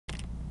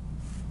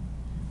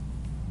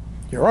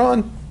You're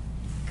on.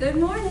 Good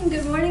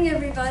morning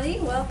everybody.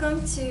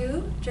 Welcome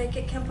to Drake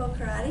at Kempo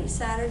Karate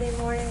Saturday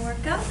morning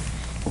workout.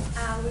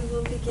 We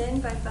will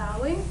begin by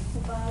bowing.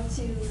 We'll bow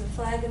to the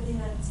flag of the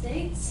United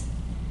States,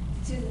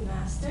 to the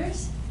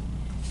masters,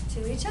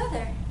 to each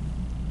other.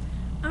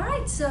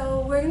 Alright,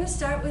 so we're going to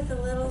start with a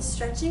little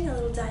stretching, a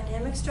little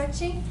dynamic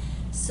stretching.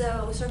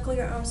 So circle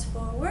your arms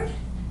forward.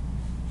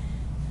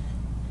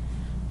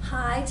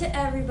 Hi to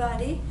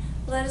everybody.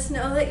 Let us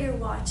know that you're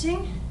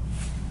watching.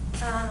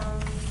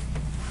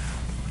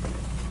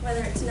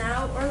 Whether it's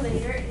now or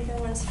later,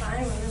 either one's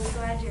fine. We're really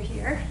glad you're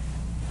here.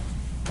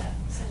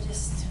 So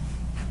just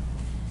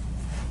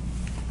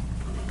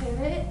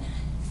pivot.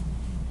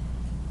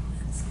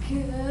 That's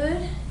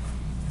good.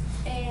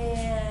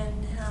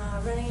 And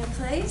running in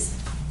place.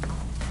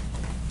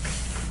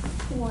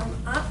 Warm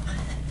up.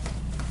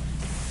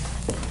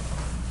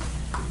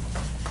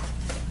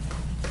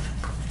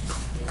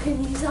 Get your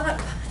knees up.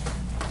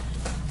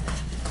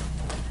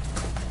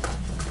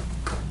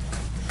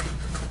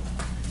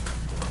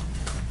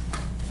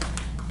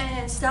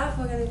 Stop.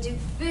 We're going to do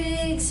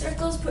big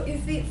circles. Put your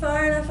feet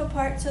far enough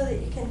apart so that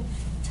you can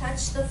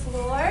touch the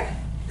floor.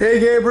 Hey,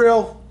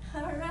 Gabriel.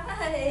 All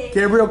right.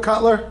 Gabriel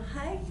Cutler.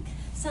 Hi,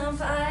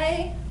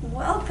 Senpai.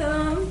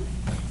 Welcome.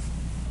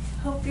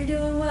 Hope you're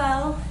doing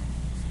well.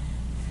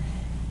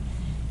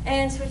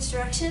 And switch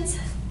directions.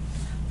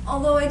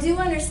 Although I do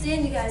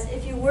understand, you guys,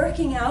 if you're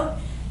working out,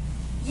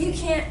 you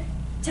can't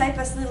type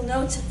us little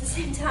notes at the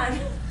same time.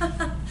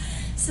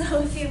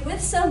 So if you're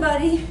with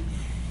somebody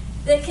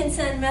that can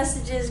send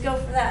messages, go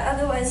for that.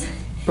 Otherwise,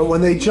 but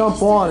when they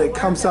jump on, it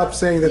comes up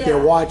saying that they're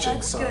watching.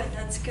 That's good.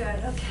 That's good.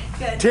 Okay,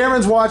 good.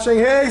 Taryn's watching.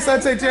 Hey,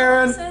 Sensei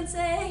Taryn.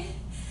 Sensei.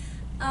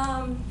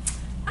 All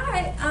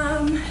right.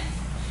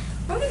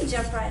 We're gonna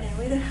jump right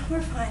in.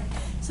 We're fine.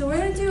 So we're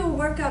gonna do a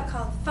workout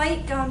called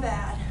Fight Gone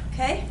Bad.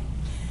 Okay.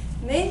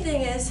 The main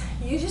thing is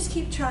you just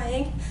keep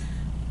trying.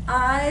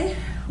 I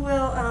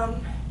will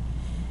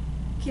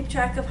keep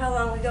track of how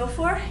long we go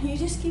for. You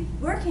just keep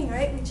working,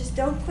 right? We just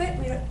don't quit.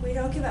 We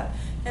don't give up.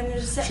 I'm gonna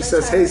just set She my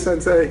says, timer. "Hey,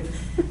 Sensei."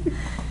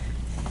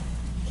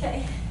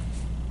 Okay.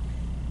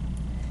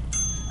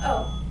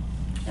 Oh,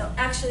 no,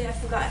 actually I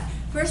forgot.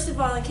 First of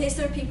all, in case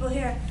there are people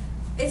here,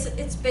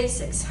 it's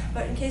basics,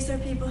 but in case there are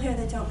people here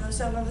that don't know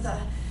some of the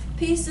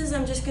pieces,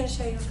 I'm just gonna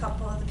show you a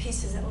couple of the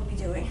pieces that we'll be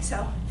doing.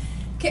 So,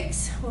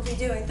 kicks. We'll be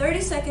doing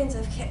 30 seconds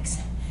of kicks.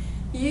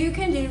 You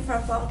can do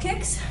front ball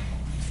kicks.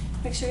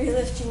 Make sure you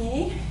lift your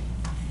knee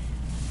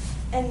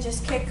and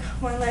just kick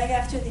one leg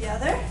after the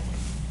other.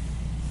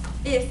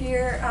 If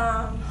you're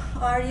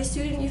already a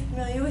student, you're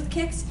familiar with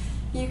kicks,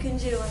 you can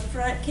do a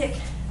front kick,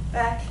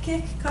 back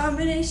kick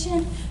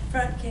combination,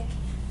 front kick,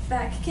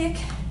 back kick,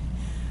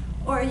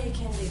 or you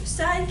can do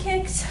side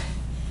kicks.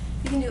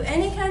 You can do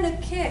any kind of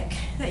kick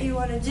that you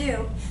want to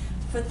do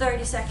for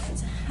 30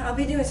 seconds. I'll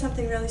be doing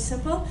something really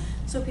simple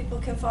so people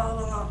can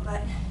follow along,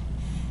 but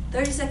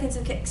 30 seconds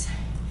of kicks.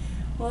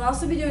 We'll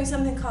also be doing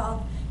something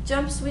called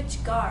jump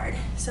switch guard.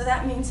 So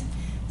that means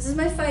this is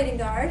my fighting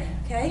guard,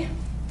 okay?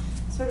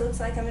 That's what it looks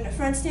like. I'm in a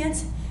front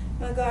stance.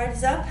 My guard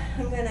is up.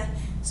 I'm gonna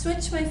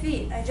switch my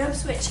feet. I jump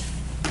switch,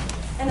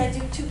 and I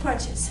do 2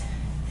 punches.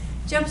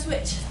 Jump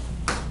switch,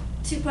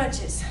 2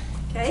 punches,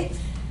 okay?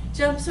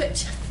 Jump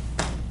switch,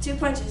 2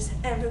 punches.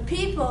 And for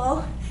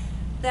people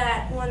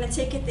that want to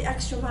take it the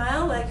extra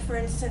mile, like for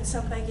instance,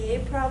 Senpai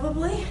Gabe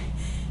probably,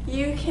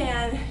 you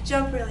can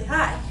jump really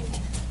high.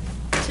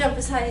 Jump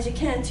as high as you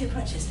can, 2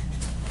 punches.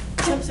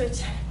 Jump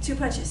switch, 2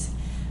 punches.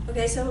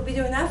 Okay, so we'll be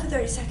doing that for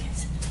 30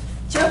 seconds.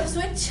 Jump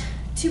switch,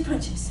 2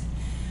 punches.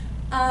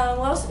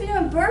 We'll also be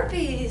doing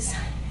burpees.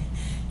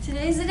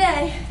 Today's the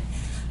day.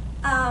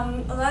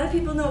 A lot of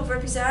people know what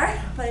burpees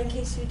are, but in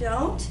case you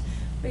don't,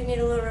 or you need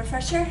a little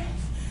refresher,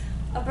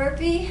 a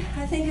burpee,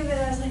 I think of it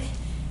as like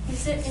you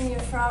sit in your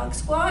frog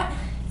squat,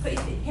 put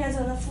your hands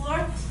on the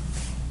floor,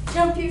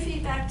 jump your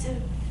feet back to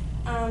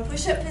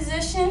push-up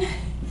position.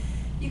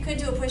 You could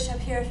do a push-up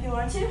here if you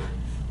want to,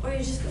 or you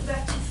just go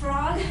back to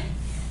frog.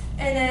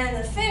 And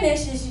then the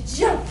finish is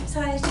you jump as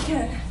high as you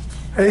can.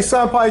 Hey,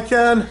 Senpai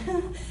Ken.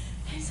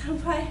 Hey,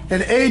 Senpai.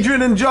 And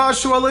Adrian and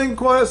Joshua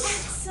Lindquist.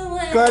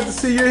 Excellent. Glad to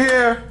see you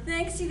here.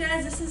 Thanks, you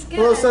guys. This is good.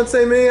 Hello,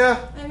 Sensei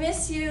Mia. I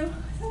miss you.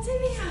 Sensei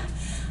Mia.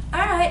 All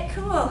right,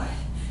 cool.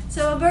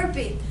 So a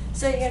burpee.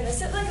 So you're going to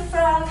sit like a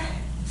frog,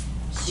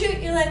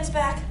 shoot your legs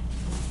back,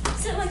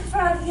 sit like a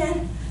frog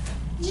again,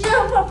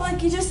 jump up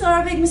like you just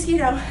saw a big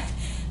mosquito.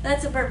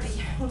 That's a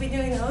burpee. We'll be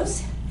doing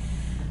those.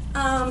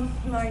 I'm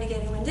already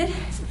getting winded.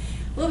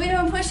 We'll be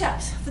doing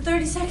push-ups for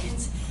 30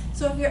 seconds.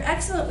 So if you're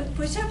excellent with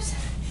push-ups,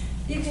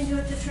 you can do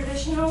it the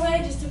traditional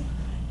way, just to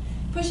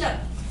push up.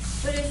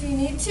 But if you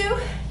need to,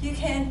 you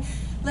can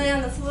lay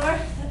on the floor.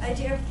 The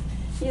idea,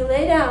 you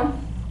lay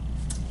down,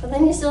 but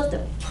then you still have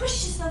to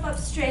push yourself up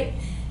straight,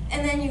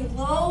 and then you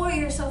lower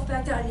yourself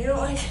back down. You don't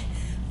like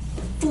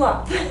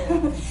flop.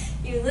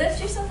 You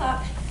lift yourself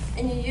up,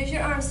 and you use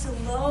your arms to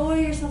lower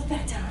yourself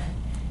back down.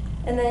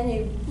 And then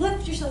you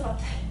lift yourself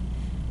up,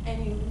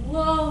 and you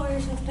lower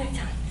yourself back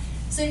down.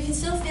 So you can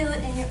still feel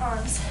it in your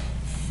arms.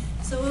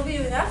 So we'll be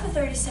doing that for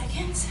 30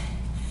 seconds.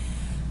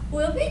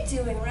 We'll be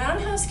doing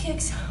roundhouse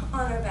kicks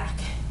on our back.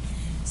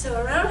 So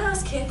a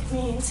roundhouse kick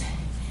means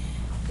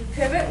you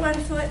pivot one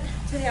foot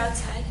to the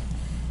outside,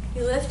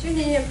 you lift your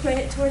knee and point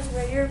it towards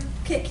where you're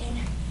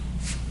kicking,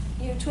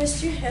 you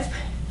twist your hip,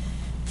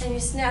 and you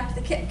snap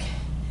the kick.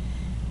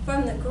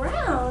 From the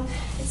ground,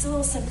 it's a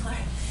little simpler.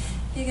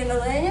 You're gonna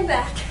lay on your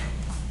back,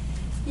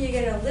 you're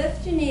gonna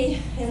lift your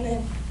knee, and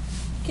then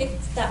kick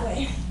that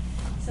way.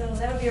 So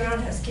that would be a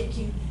roundhouse kick.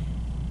 You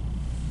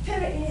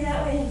pivot your knee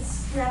that way and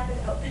snap it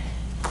out.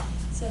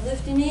 So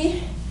lift your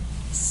knee,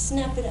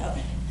 snap it out.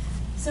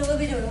 So we'll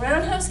be doing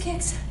roundhouse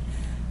kicks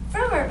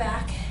from our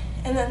back.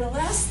 And then the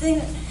last thing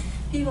that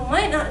people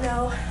might not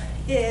know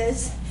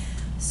is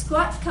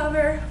squat,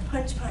 cover,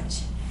 punch,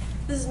 punch.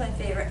 This is my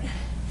favorite.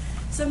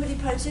 Somebody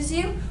punches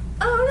you,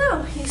 oh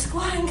no, you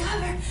squat and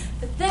cover,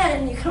 but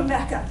then you come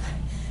back up.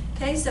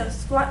 Okay, so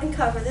squat and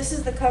cover, this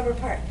is the cover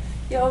part.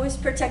 You always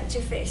protect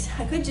your face.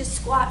 I could just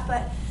squat,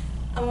 but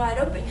I'm wide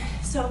open.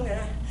 So I'm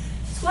gonna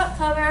squat,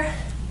 cover,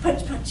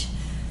 punch, punch.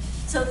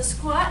 So the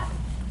squat,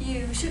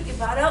 you shoot your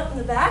butt out in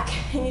the back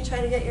and you try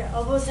to get your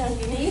elbows down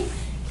your knee,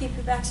 keep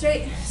your back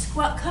straight,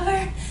 squat,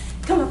 cover,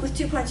 come up with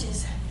 2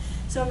 punches.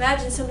 So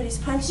imagine somebody's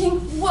punching,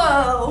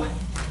 whoa!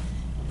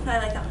 I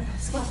like that one,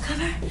 squat,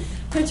 cover,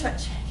 punch,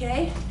 punch,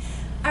 okay?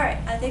 All right,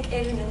 I think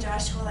Adrian and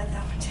Josh will like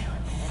that one too.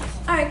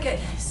 All right, good.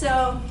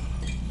 So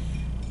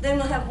then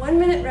we'll have 1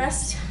 minute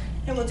rest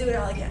and we'll do it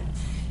all again.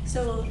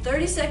 So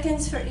 30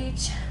 seconds for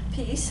each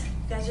piece. You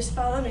guys just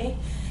follow me.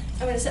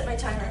 I'm gonna set my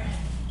timer.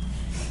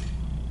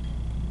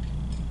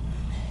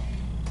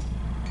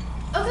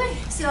 Okay,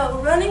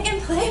 so running in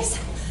place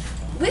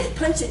with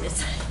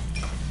punches.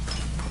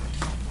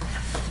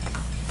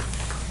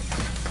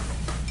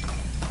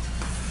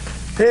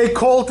 Hey,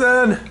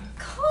 Colton.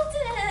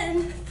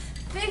 Colton!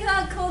 Big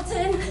hug,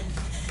 Colton.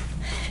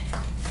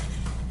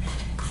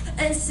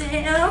 And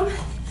Sam.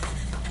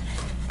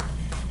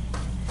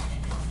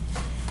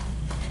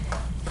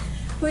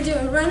 We're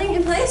doing running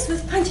in place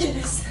with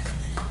punches.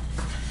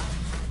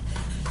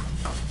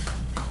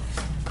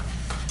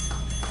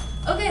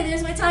 Okay,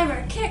 there's my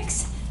timer.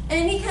 Kicks.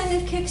 Any kind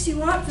of kicks you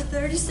want for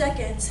 30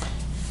 seconds.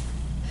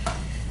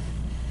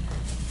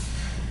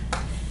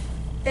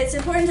 It's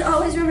important to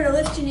always remember to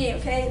lift your knee,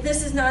 okay?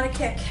 This is not a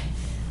kick.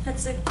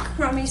 That's a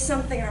crummy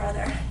something or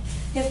other.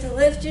 You have to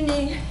lift your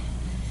knee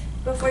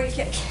before you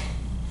kick.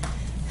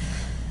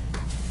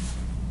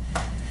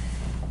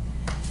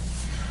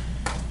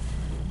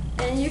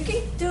 And you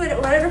can do it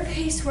at whatever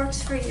pace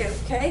works for you,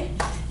 okay?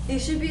 You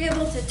should be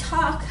able to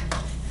talk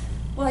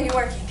while you're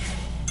working.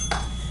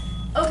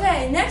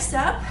 Okay, next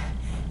up,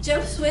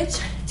 jump switch,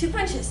 2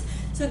 punches.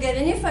 So get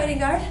in your fighting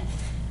guard,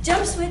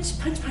 jump switch,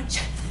 punch,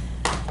 punch,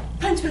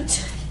 punch,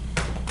 punch.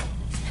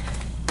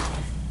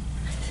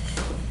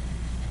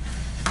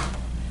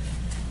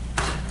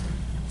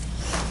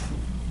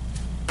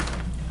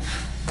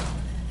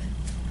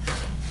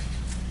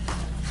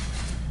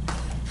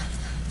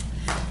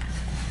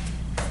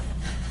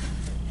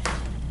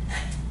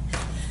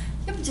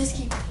 Just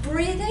keep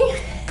breathing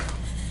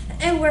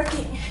and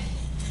working.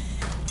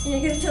 And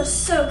you're gonna feel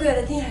so good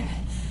at the end.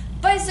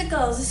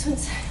 Bicycles, this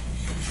one's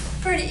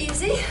pretty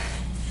easy.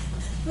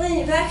 Lay on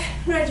your back,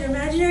 ride your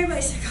imaginary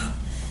bicycle.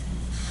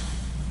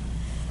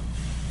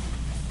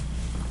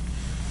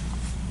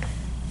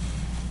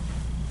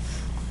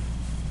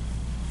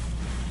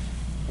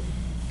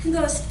 You can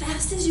go as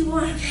fast as you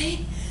want,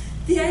 okay?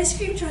 The ice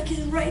cream truck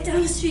is right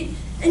down the street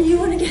and you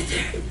wanna get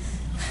there.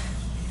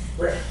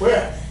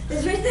 Where?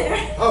 It's right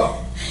there.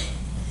 Oh.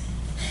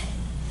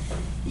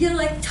 You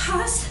like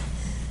toss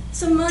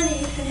some money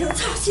and he'll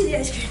toss you the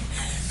ice cream.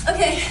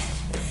 Okay.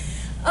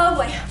 Oh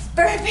boy,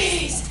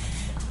 burpees.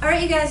 All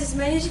right, you guys, as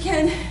many as you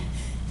can.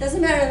 Doesn't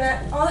matter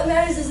that. All that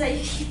matters is that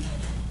you keep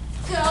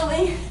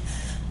going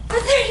for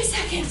 30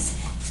 seconds.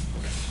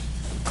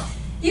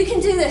 You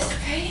can do this,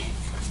 okay?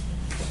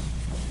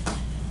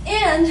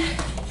 And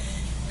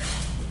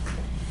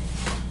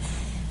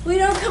we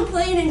don't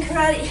complain in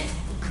karate.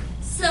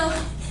 So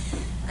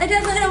I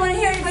definitely don't want to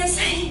hear anybody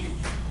saying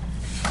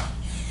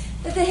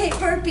that they hate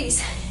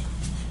burpees.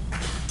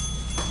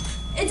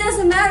 It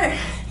doesn't matter.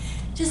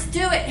 Just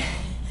do it.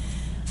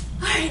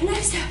 All right,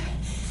 next up,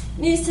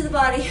 knees to the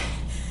body.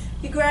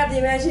 You grab the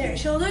imaginary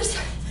shoulders,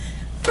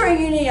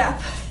 bring your knee up.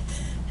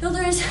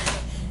 Shoulders,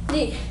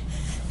 knee.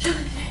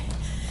 Shoulders, knee.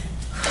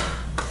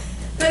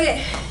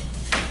 Okay.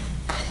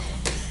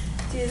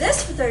 Do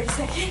this for 30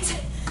 seconds.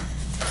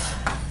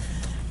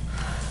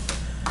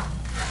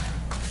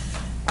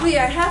 We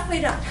are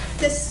halfway done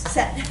this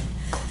set.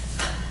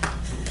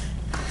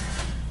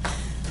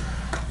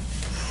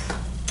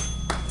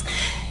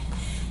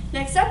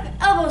 Next up,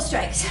 elbow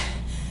strikes.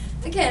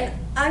 Again,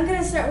 I'm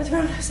gonna start with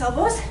roundhouse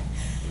elbows.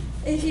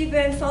 If you've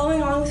been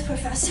following along with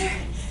Professor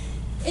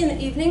in the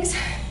evenings,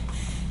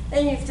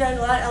 then you've done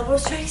a lot of elbow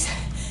strikes.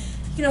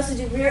 You can also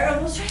do rear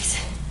elbow strikes.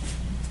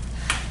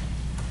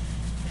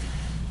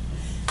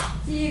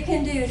 You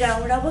can do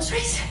downward elbow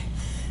strikes.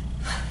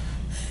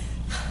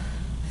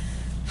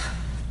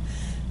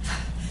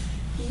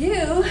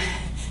 You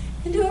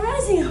can do a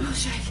rising elbow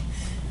strike.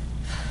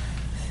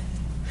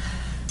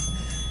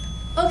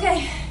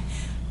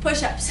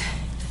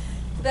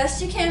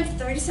 best you can for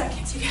 30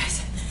 seconds, you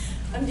guys.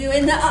 I'm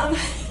doing the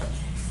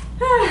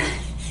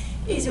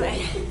easy way.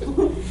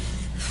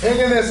 Hang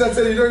in there,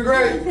 Sensei. You're doing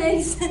great.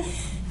 Thanks.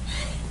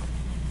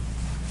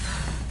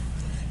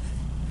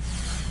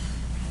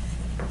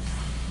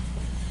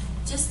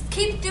 Just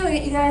keep doing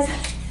it, you guys.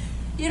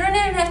 You don't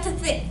even have to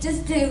think,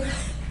 just do.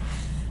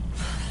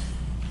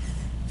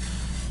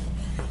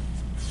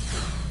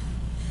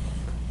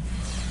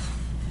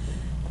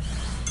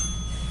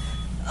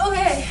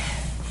 Okay,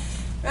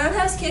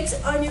 roundhouse kicks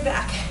on your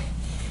back.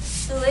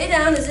 So lay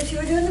down as if you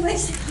were doing the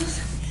bicycles,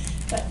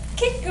 but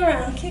kick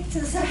around, kick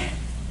to the side,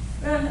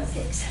 roundhouse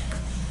kicks.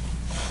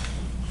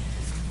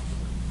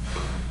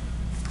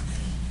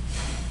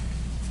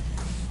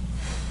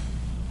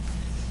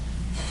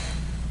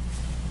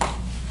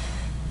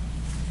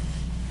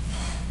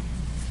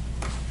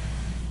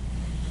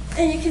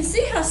 And you can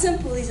see how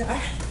simple these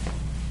are.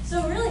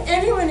 So really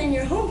anyone in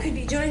your home could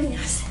be joining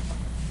us.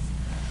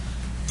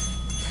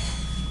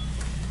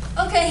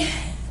 Okay,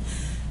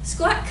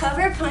 squat,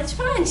 cover, punch,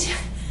 punch.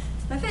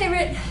 My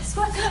favorite,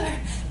 squat, cover,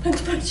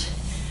 punch, punch.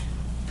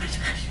 Punch,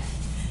 punch.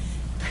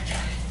 Punch,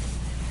 punch.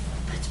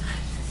 Punch, punch.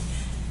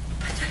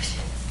 Punch, punch. Punch, punch.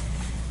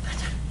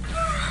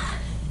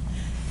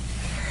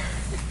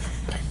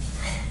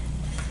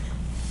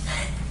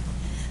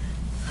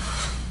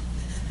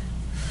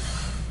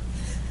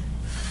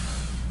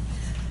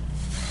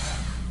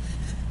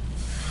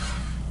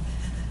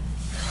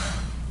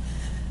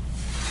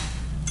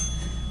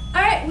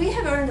 All right, we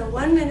have earned a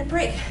 1-minute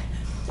break.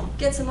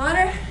 Get some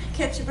water,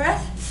 catch your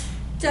breath,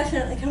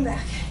 definitely come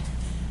back.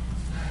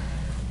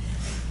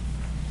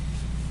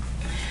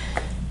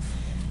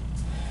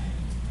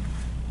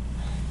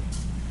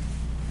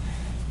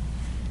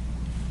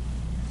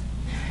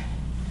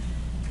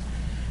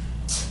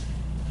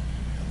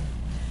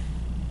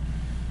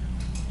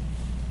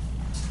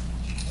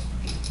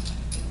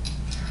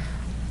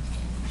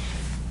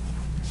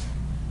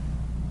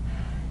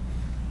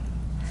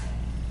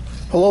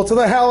 Hello to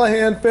the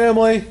Hallahan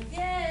family.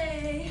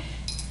 Yay!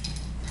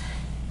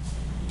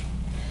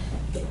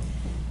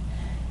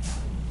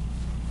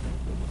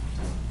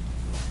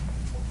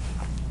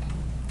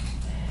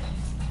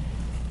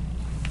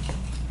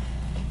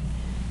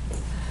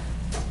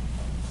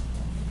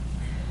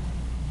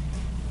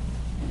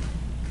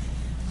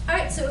 All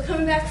right, so we're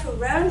coming back for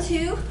round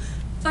 2,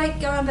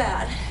 fight gone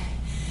bad.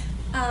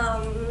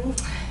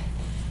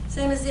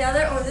 Same as the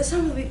other, or this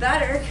one will be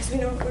better because we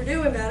know what we're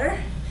doing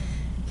better.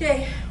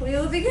 Okay, we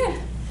will begin.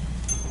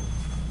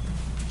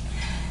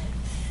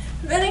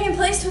 Running in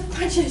place with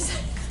punches.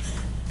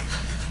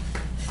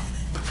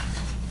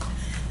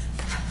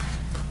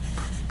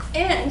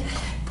 And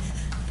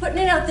putting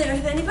it out there,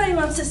 if anybody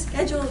wants to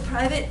schedule a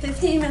private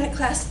 15-minute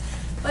class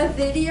by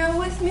video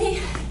with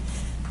me,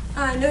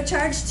 no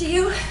charge to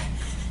you,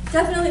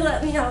 definitely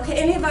let me know, okay?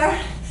 Any of our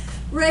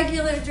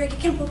regular Drake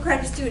Kempo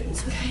credit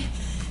students, okay?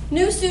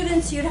 New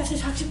students, you'd have to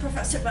talk to your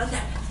professor about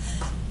that.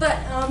 But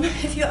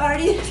if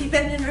you've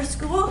been in our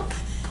school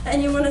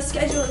and you want to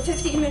schedule a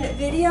 15-minute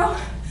video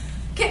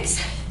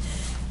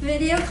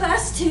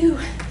class to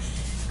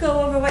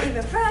go over what you've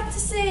been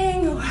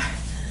practicing or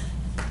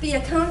be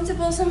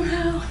accountable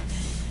somehow,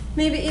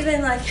 maybe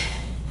even like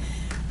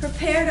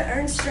prepare to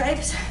earn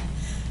stripes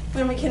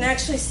when we can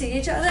actually see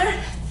each other,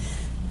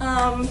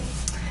 yeah,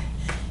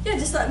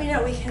 just let me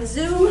know. We can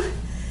Zoom,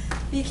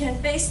 we can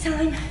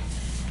FaceTime,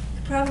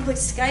 probably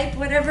Skype,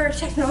 whatever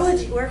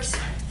technology works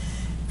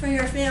for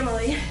your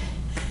family.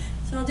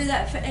 So I'll do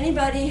that for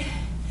anybody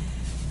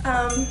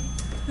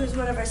who's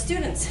one of our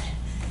students.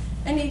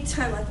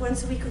 Anytime, like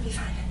once a week would be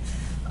fine.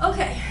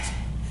 Okay.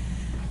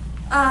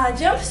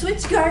 Jump,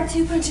 switch, guard,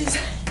 2 punches.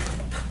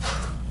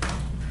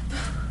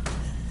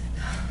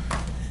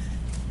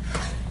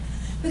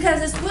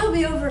 Because this will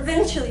be over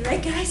eventually,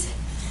 right guys?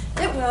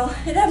 It will,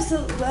 it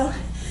absolutely will.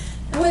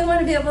 And we want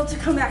to be able to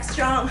come back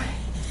strong.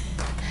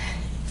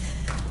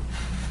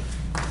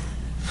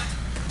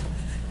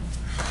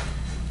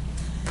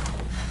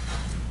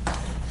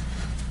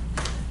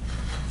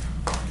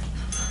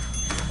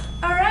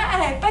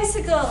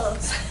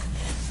 Bicycles.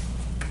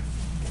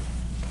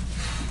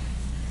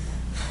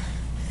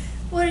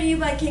 What are you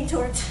biking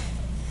towards?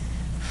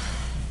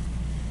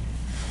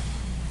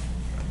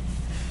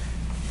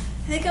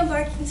 I think I'm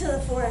biking to the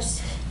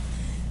forest.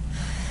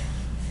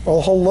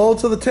 Well, hello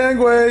to the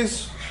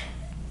Tangways.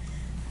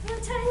 Hello,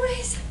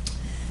 Tangways.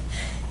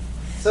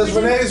 Says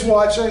Renee's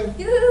watching.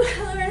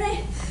 Hello,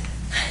 Renee.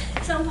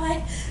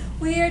 Senpai,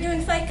 we are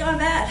doing Fight Gone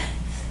Bad,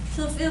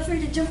 so feel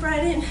free to jump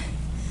right in.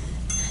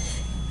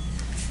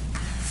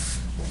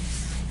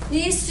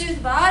 Knees to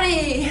the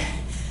body.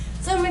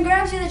 Someone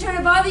grabs you, they're trying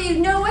to bother you.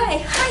 No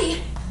way. Hi.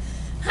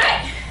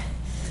 Hi.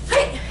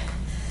 Hi.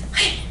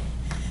 Hi.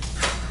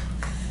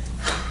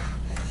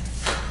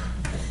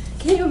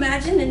 Can you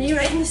imagine a knee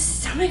right in the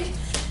stomach?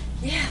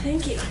 Yeah,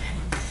 thank you.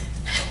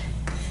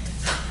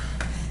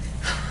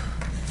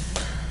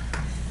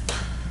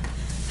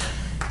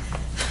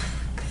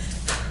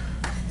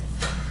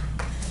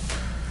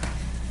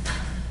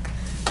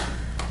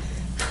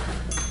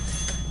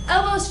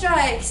 Elbow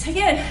strikes.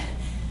 Again.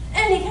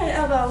 any kind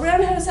of elbow.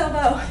 Roundhouse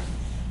elbow.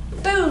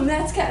 Boom,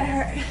 that's gotta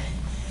hurt.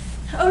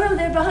 Oh no,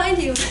 they're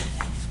behind you.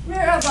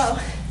 Rear elbow.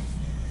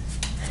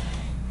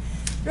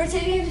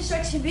 Rotating into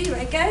stretching B,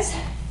 right guys?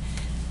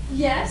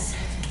 Yes.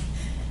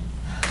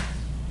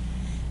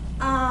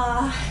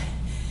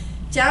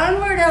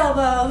 Downward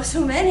elbow,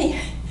 so many.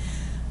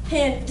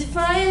 Hand of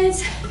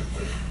defiance,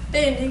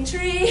 bending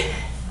tree.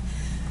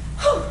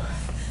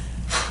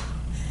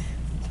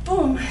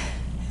 Boom.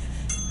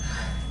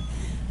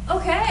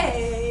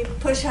 Okay,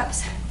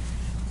 push-ups.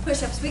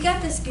 Push-ups, we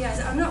got this guys.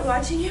 I'm not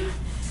watching you,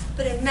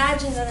 but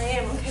imagine that I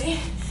am, okay?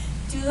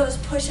 Do those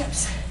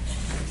push-ups,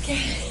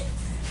 okay?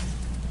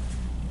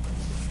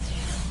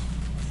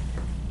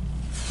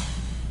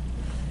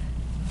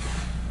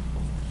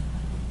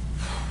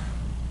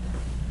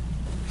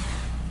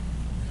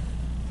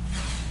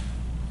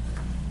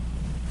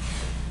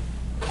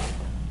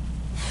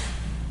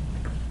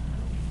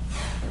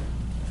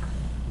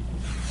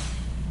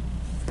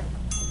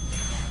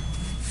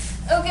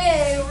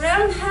 Okay,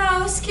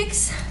 roundhouse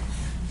kicks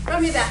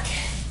from your back.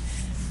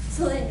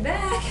 So lean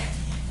back,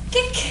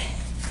 kick, kick,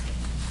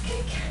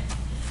 kick,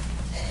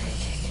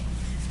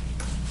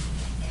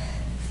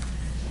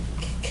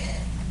 kick.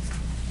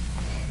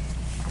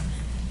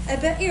 I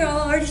bet you're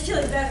all already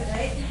feeling better,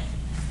 right?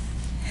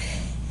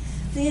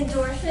 The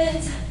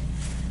endorphins,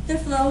 they're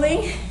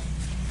flowing.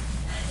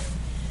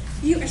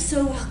 You are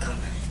so welcome.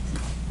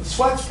 The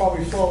sweat's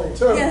probably flowing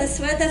too. Yeah, the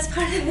sweat, that's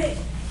part of it.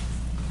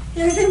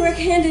 Everything work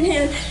hand in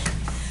hand.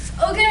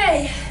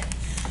 Okay,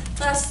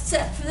 last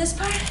set for this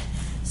part.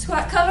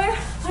 Squat cover,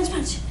 punch,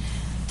 punch.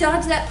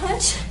 Dodge that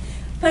punch,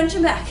 punch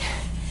him back.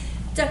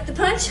 Duck the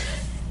punch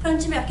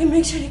him back. And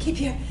make sure to keep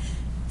your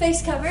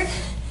face covered.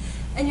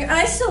 And your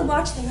eyes still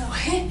watch them though,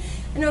 okay?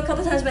 I know a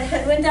couple times my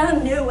head went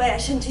down, no way, I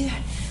shouldn't do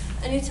that.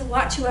 I need to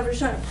watch whoever's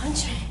trying to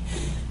punch me.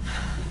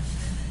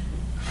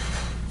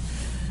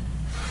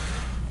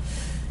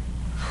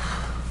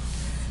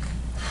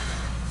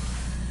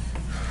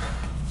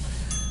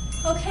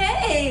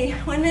 Okay,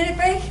 1 minute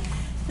break,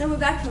 then we're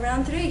back for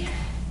round 3.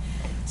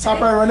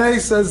 Sapphire Renee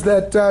says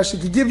that she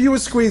could give you a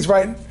squeeze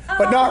right,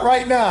 but not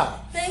right now.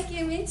 Thank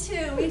you, me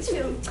too, me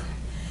too.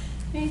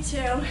 Me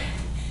too.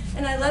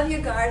 And I love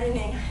your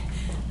gardening.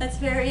 That's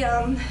very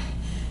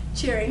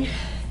cheering,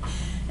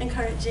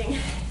 encouraging.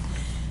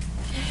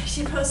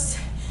 She posts,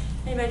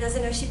 anybody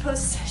doesn't know, she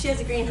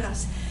has a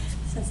greenhouse,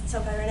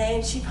 Sapphire Renee,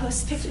 and she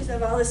posts pictures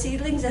of all the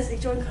seedlings as the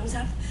joint comes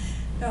up.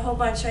 There are a whole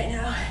bunch right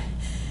now.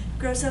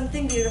 Grow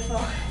something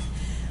beautiful.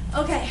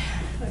 Okay,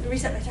 let me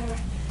reset my timer.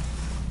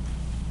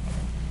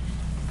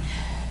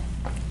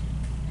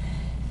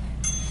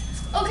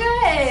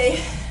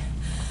 Okay,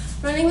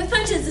 running with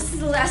punches. This is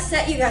the last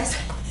set, you guys.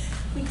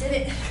 We did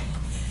it.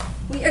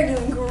 We are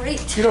doing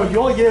great. You know, you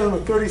only gave them a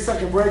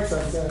 30-second break,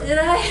 Sensei. Did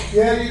I?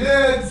 Yeah, you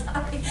did.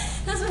 Sorry.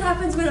 That's what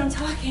happens when I'm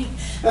talking.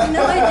 I have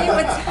no idea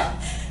what's,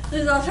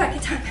 lose all track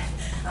of time.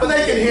 But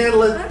they can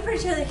handle it. I'm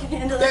pretty sure they can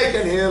handle it. They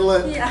can handle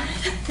it. Yeah.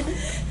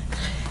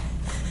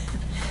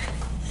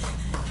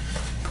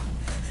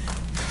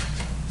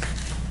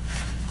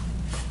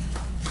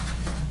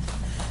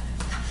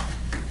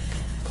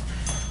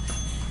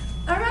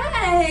 All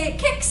right,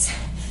 kicks.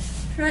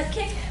 Front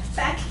kick,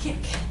 back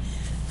kick.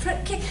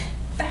 Front kick,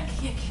 back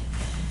kick.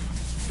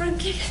 Front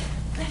kick,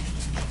 back kick.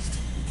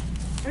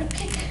 Front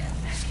kick,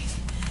 back kick.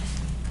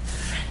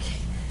 Front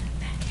kick,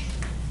 back kick.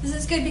 This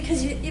is good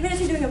because even if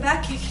you're doing a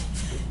back kick,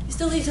 you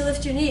still need to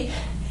lift your knee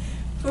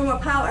for more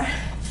power.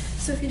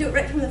 So if you do it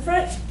right from the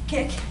front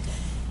kick,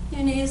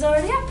 your knee is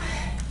already up.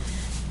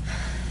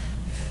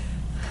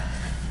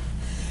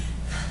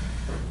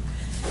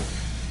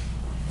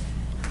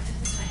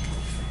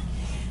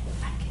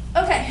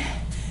 Okay,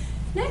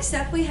 next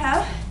up we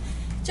have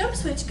jump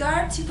switch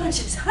guard, 2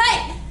 punches.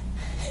 Hi!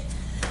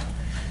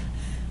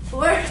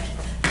 4.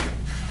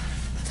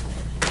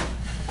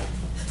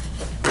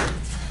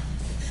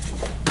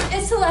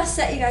 It's the last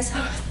set, you guys,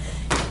 so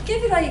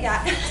give it all you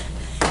got.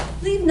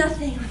 Leave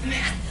nothing on the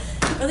mat,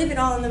 or leave it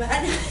all on the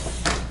mat.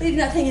 Leave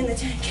nothing in the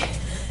tank.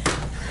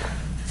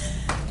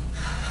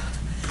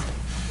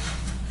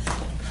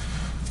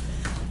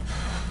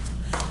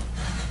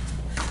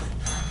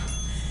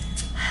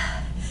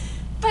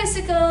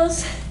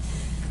 Bicycles.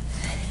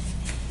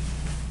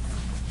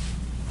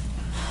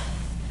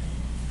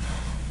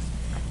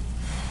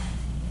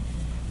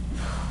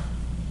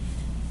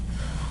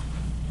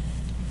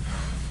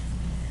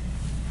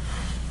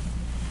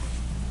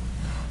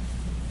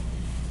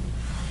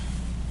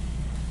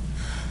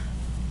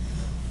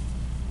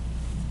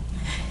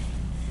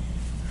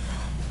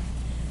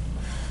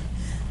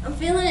 I'm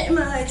feeling it in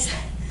my legs.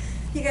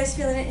 You guys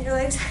feeling it in your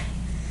legs?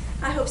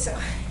 I hope so.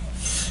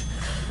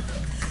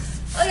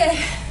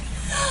 Okay.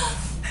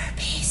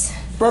 Burpees.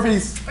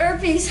 Burpees.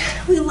 Burpees.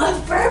 We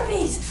love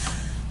burpees.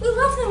 We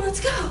love them.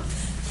 Let's go. 1,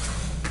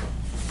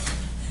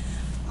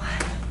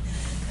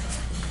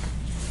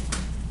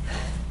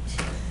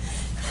 2,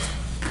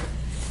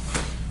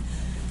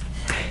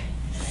 3,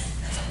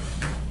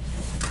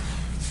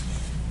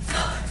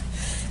 4.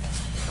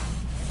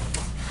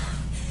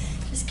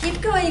 Just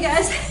keep going, you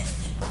guys.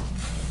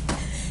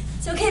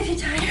 okay if you're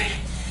tired.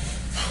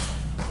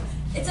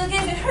 It's okay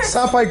if it hurts.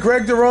 Senpai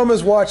Greg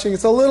DeRoma's watching.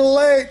 It's a little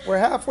late. We're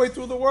halfway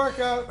through the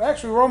workout.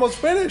 Actually, we're almost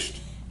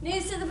finished.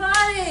 Knees to the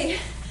body.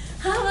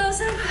 Hello,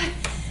 Senpai.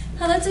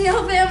 Hello to your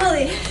whole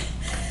family.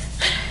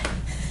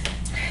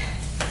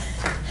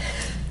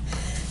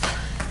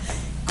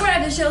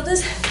 Grab the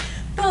shoulders.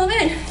 Pull them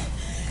in.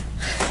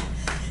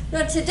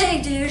 Not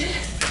today, dude.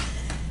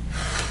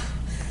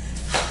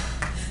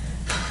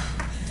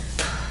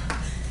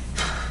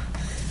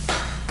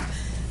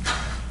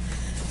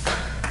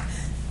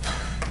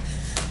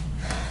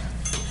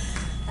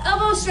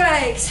 Elbow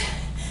strikes.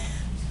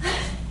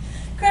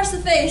 Across the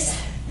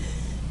face.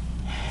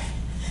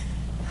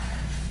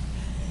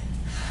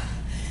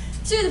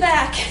 To the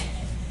back.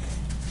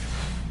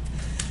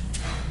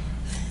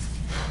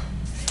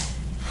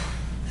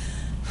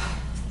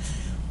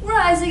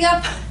 Rising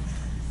up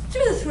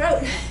through the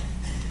throat.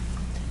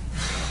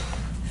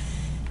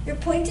 Your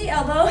pointy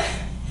elbow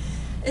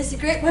is a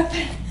great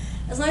weapon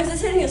as long as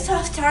it's hitting a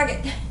soft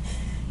target.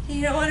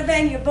 You don't want to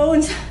bang your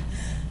bones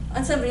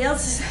on somebody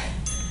else's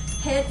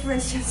head, for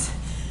instance,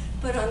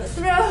 but on the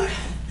throat.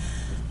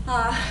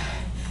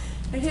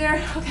 Right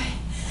here. Okay.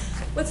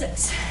 What's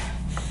next?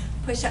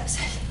 Push-ups.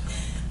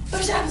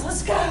 Push-ups.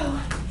 Let's go.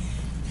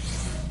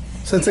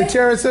 Sensei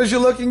Karen says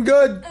you're looking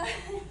good.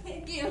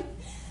 Thank you.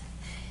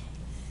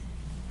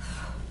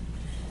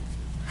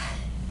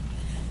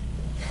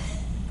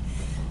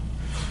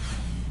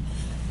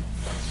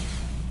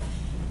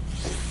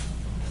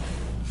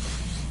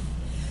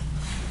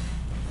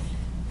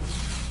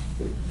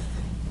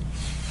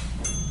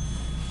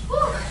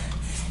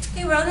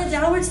 Okay, we're on the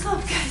downward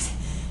slope, guys.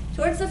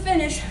 Towards the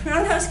finish.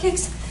 Roundhouse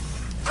kicks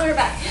on our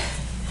back.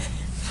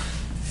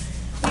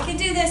 We can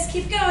do this.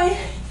 Keep going.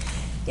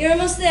 You're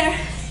almost there.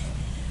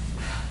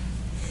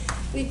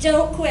 We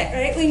don't quit,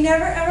 right? We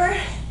never, ever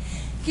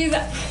give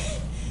up.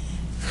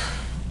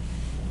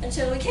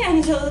 Until we can,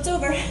 until it's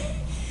over.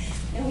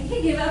 And we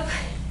can give up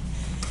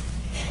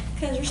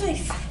because we're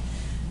safe.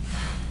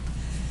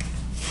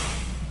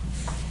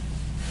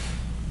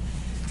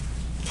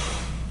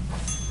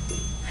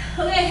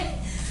 Okay,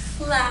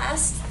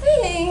 last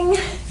thing.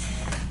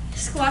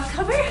 Squat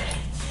cover.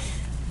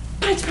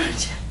 Punch,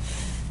 punch.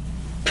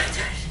 Punch,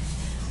 punch.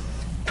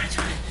 Punch,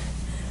 punch.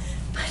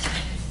 Punch, punch.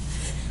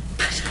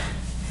 Punch, punch.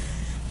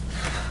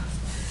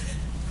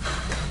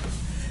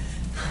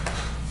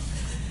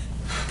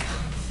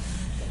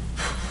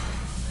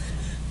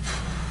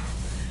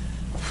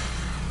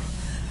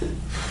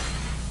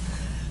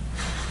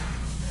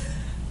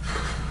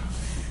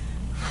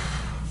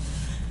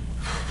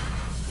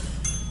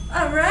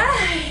 All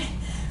right.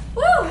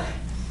 Woo!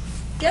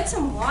 Get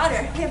some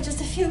water. We have just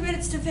a few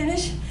minutes to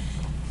finish.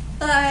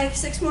 Like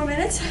 6 more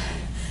minutes.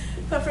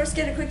 But first,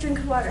 get a quick drink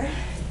of water.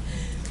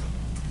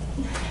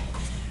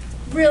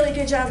 Really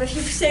good job. If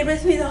you've stayed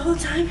with me the whole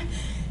time,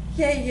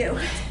 yay you.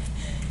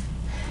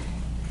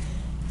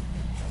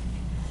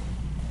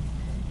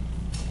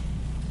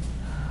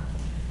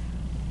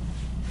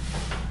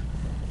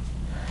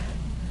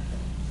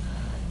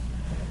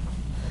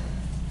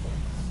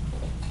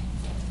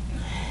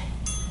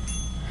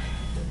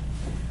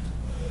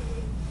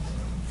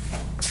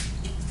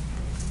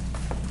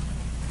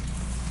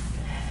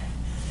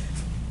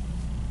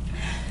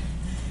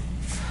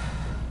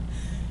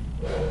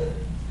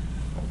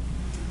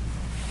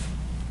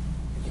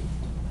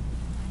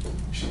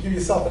 Give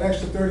yourself an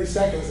extra 30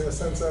 seconds there,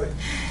 Sensei.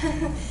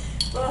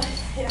 Well,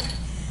 yeah.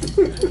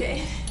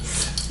 Okay.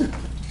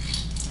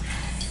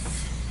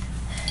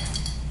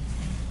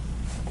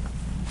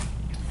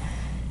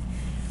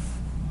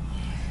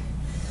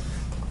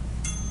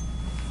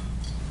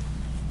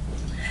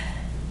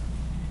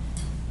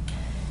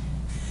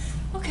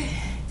 Okay.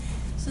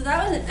 So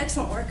that was an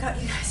excellent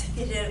workout, you guys, if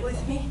you did it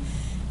with me.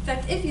 In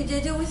fact, if you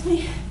did it with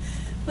me,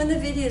 when the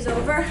video is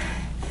over,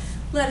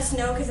 let us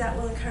know because that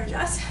will encourage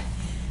us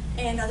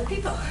and other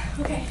people.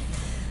 Okay.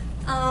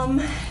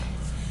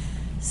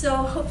 So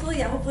hopefully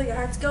your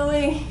heart's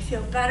going, you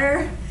feel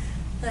better,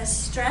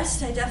 less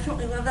stressed. I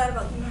definitely love that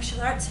about the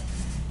martial arts.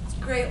 It's a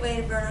great way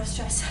to burn off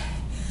stress.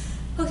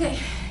 Okay,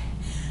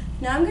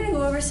 now I'm gonna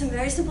go over some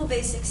very simple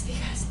basics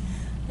because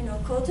I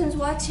know Colton's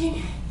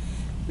watching,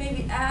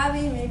 maybe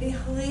Abby, maybe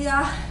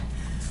Leah,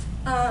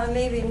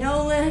 maybe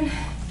Nolan,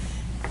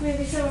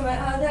 maybe some of my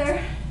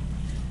other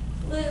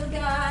little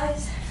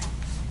guys.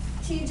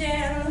 TJ,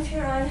 I don't know if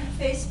you're on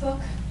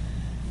Facebook.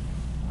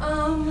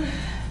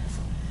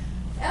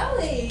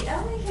 Ellie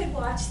could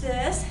watch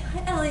this.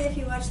 Hi Ellie, if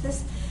you watch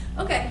this.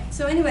 Okay,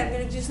 so anyway, I'm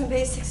gonna do some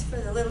basics for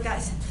the little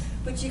guys,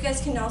 which you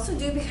guys can also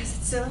do because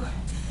it's still a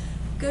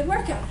good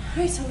workout. All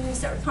right, so we're gonna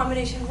start with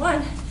combination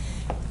 1.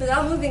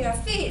 Without moving our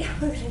feet,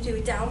 we're gonna do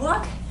a down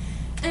block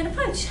and a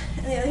punch.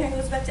 And the other hand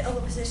goes back to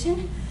elbow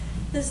position.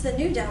 This is the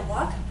new down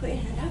block. Put your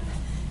hand up,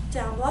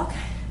 down block,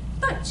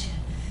 punch.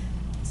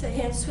 So your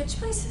hands switch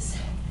places.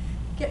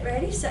 Get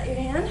ready, set your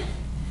hand,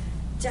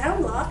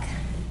 down block,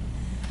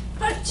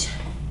 punch.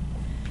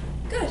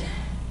 Good.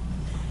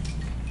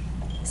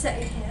 Set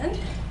your hand,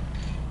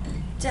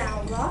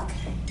 down block,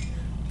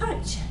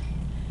 punch.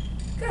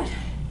 Good.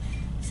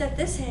 Set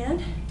this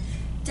hand,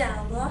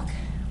 down block,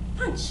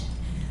 punch.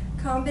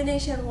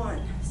 Combination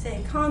one.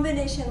 Say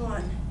combination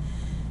one.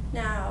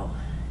 Now,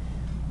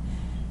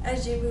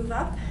 as you move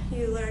up,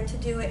 you learn to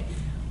do it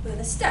with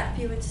a step.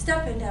 You would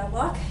step and down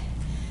block,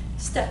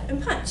 step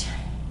and punch.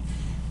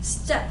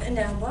 Step and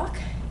down block,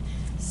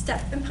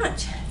 step and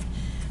punch.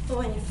 But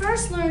when you're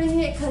first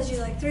learning it, because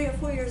you're like 3 or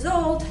 4 years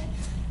old,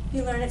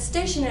 you learn it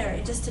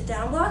stationary, just a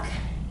down block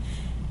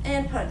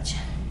and punch.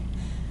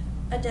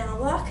 A down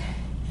block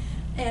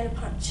and a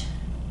punch.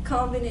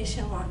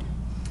 Combination one.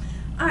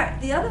 All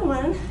right, the other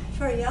one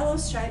for a yellow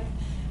stripe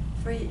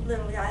for you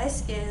little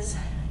guys is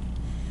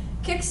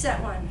kick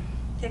set one.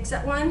 Kick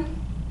set one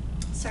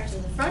starts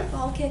with a front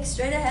ball kick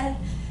straight ahead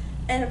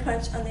and a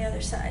punch on the other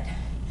side.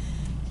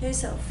 Okay,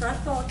 so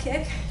front ball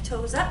kick,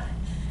 toes up,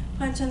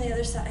 punch on the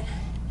other side.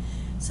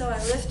 So I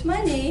lift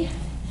my knee,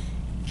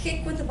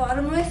 kick with the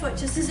bottom of my foot,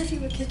 just as if you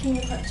were kicking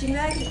the punching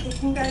bag. You're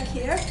kicking back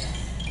here,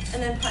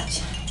 and then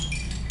punch.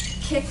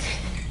 Kick,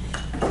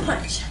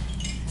 punch.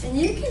 And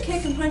you can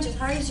kick and punch as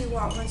hard as you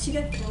want. Once you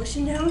get the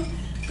motion down,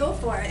 go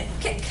for it.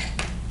 Kick,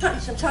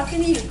 punch. I'm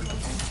talking to you,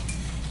 Colton.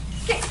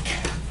 Kick,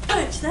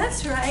 punch.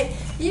 That's right.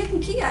 You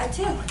can ki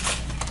too.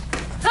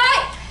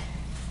 Hi!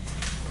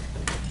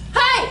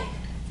 Hi!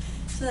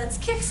 So that's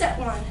kick set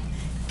one.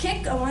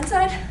 Kick on one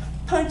side,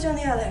 punch on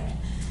the other.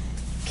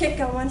 Kick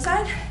on one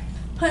side,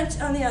 punch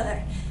on the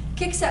other.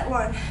 Kick set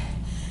one.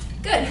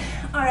 Good.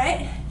 All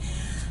right.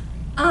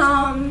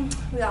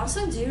 We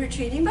also do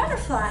retreating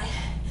butterfly.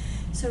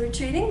 So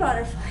retreating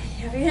butterfly,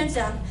 you have your hands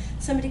down,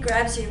 somebody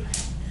grabs you,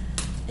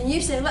 and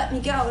you say, let me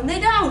go, and they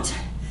don't.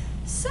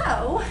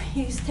 So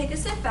you just take a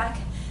step back,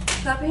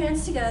 clap your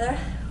hands together,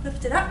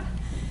 lift it up,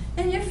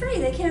 and you're free.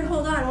 They can't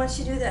hold on once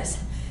you do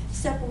this.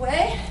 Step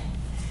away,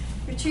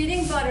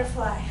 retreating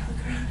butterfly.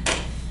 Look around.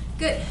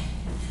 Good.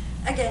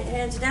 Again, your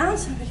hands are down,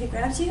 somebody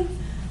grabs you,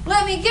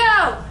 let me go.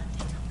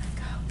 They don't let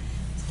go.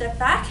 Step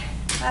back,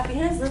 clap your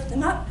hands, lift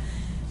them up,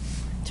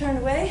 turn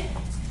away,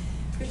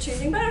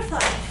 retreating butterfly.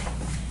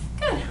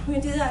 Good, we're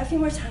gonna do that a few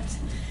more times.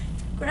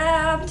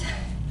 Grabbed,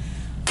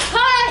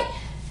 hi!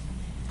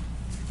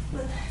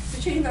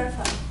 Retreating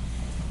butterfly.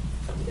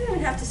 You don't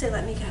even have to say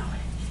let me go.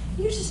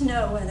 You just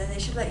know whether they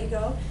should let you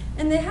go,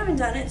 and they haven't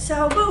done it,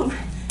 so boom,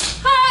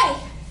 hi!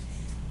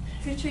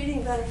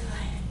 Retreating butterfly.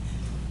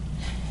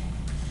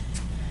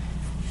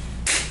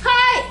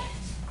 Hi!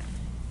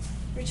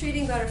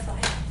 Retreating butterfly.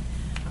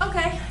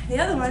 Okay, the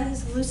other one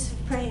is elusive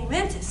praying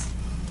mantis.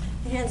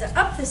 Your hands are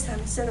up this time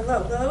instead of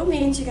low. Low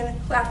means you're going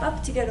to clap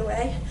up to get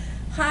away.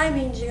 High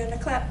means you're going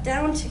to clap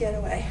down to get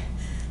away.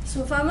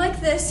 So if I'm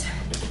like this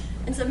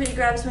and somebody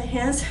grabs my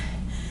hands,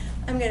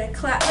 I'm going to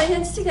clap my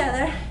hands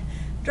together,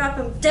 drop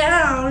them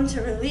down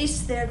to release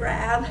their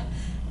grab,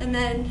 and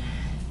then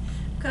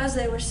because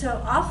they were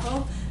so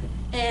awful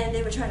and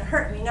they were trying to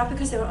hurt me, not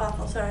because they were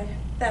awful, sorry,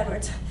 bad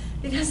words,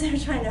 because they were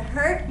trying to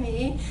hurt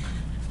me,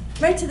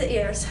 right to the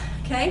ears,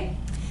 okay?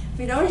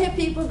 We don't hit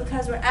people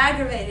because we're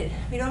aggravated.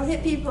 We don't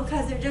hit people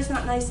because they're just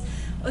not nice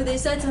or they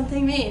said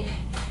something mean.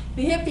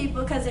 We hit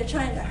people because they're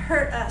trying to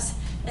hurt us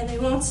and they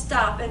won't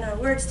stop and our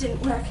words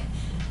didn't work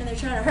and they're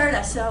trying to hurt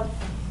us. So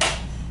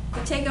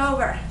we take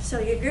over. So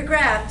you're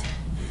grabbed.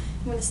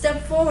 I'm going to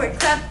step forward,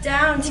 clap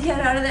down to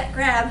get out of that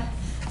grab,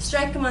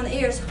 strike them on the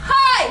ears.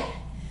 Hi!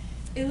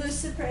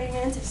 Elusive praying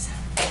mantis.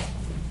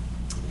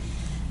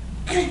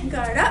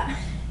 Guard up.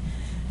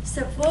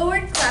 Step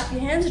forward, clap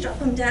your hands, drop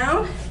them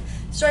down.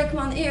 Strike them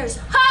on the ears.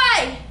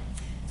 Hi!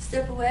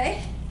 Step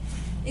away.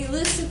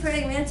 Elusive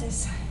praying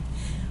mantis.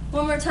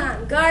 One more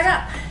time. Guard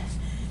up.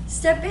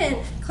 Step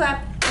in.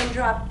 Clap and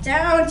drop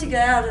down to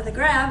get out of the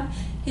grab.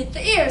 Hit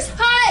the ears.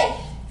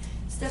 Hi!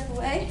 Step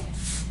away.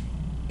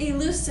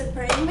 Elusive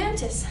praying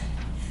mantis.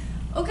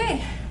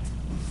 Okay.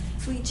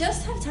 We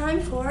just have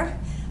time for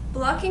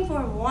blocking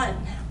form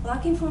one.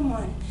 Blocking form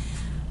one.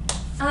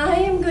 I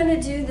am going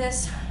to do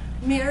this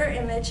mirror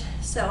image.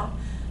 So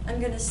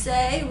I'm going to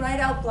say right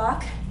out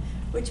block,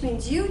 which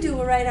means you do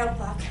a right out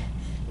block.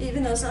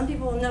 Even though some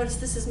people will notice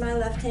this is my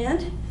left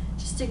hand,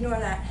 just ignore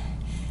that.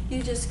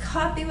 You just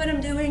copy what I'm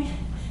doing,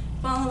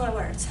 follow my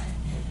words.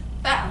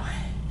 Bow.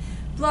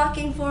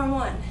 Blocking form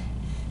one.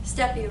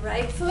 Step your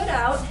right foot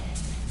out,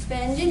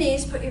 bend your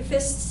knees, put your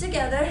fists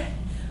together,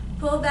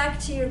 pull back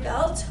to your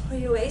belt or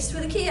your waist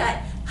with a ki.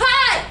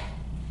 Hi!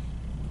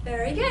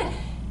 Very good.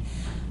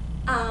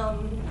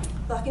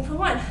 Blocking form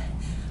one.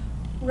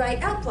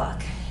 Right out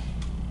block.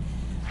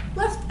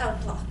 Left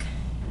out block.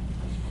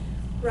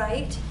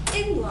 Right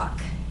in block,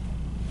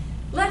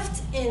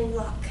 left in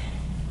block,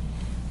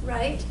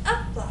 right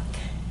up block,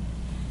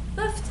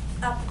 left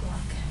up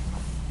block,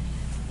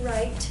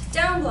 right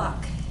down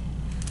block,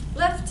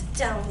 left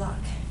down block.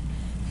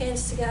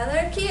 Hands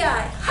together, ki.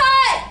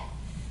 Hi!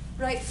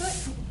 Right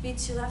foot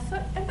beats your left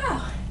foot and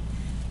bow.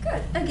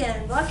 Good.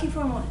 Again, blocking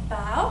form one.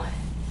 Bow.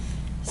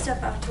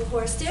 Step out to a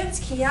horse stance,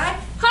 ki.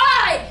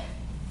 Hi!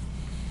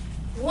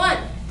 1,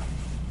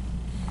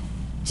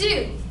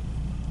 2,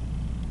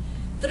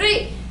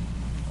 3,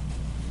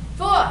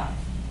 4,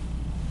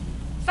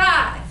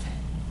 5,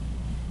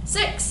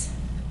 6,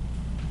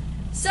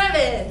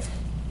 7,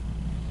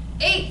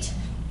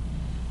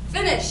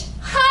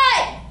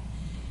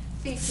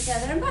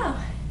 together and bow.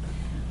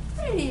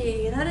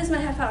 Pretty. That is my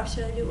half hour.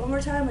 Should I do it one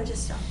more time or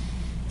just stop?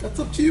 That's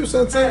up to you,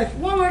 Sensei. Right,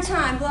 one more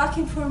time,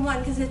 blocking form 1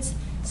 because it's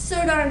so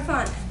darn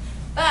fun.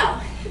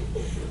 Bow.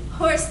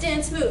 Horse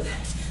stance move.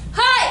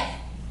 Hi!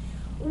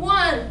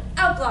 1,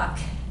 out block.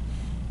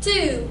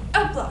 2,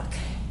 out block.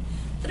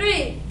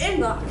 3, in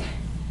block.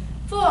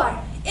 4,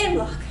 in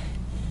block.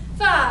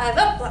 5,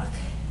 up block.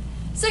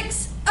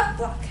 6, up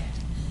block.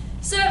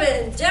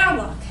 7, down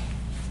block.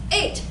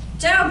 8,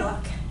 down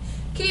block.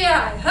 Ki,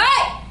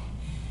 hi!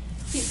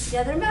 Keep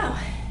together and bow.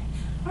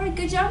 All right,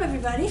 good job,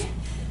 everybody.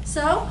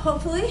 So,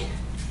 hopefully,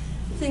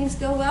 things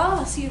go well.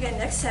 I'll see you again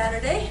next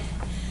Saturday.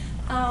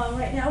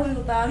 Right now, we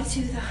will bow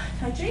to the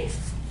country,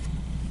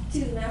 to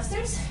the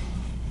masters,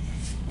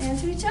 and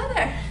to each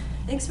other.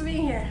 Thanks for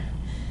being here.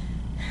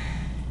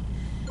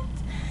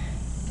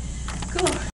 Cool.